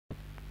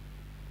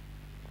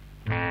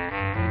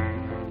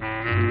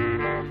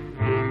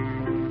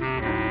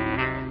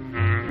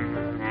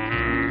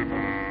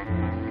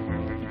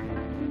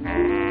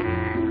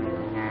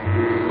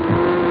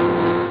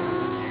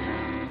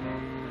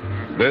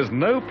There's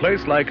no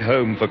place like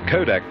home for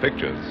Kodak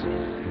pictures.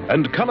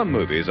 And colour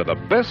movies are the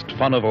best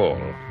fun of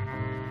all.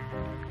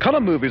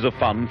 Colour movies are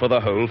fun for the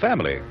whole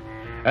family.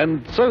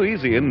 And so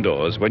easy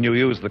indoors when you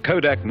use the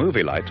Kodak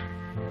movie light.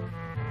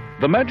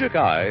 The magic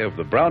eye of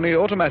the Brownie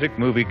automatic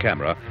movie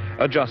camera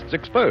adjusts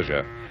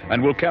exposure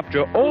and will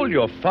capture all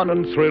your fun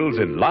and thrills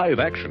in live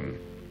action.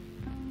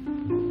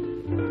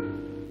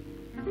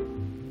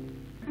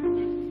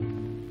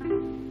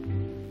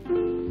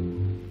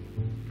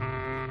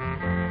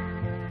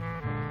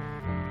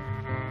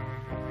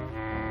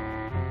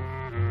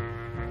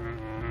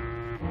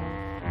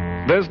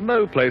 There's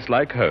no place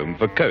like home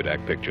for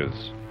Kodak pictures.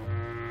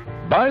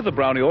 Buy the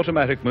Brownie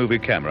automatic movie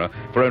camera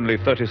for only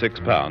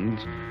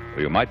 £36, or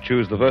you might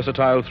choose the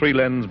versatile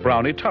 3-lens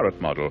Brownie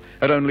turret model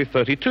at only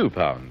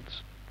 £32.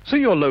 See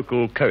your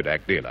local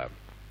Kodak dealer.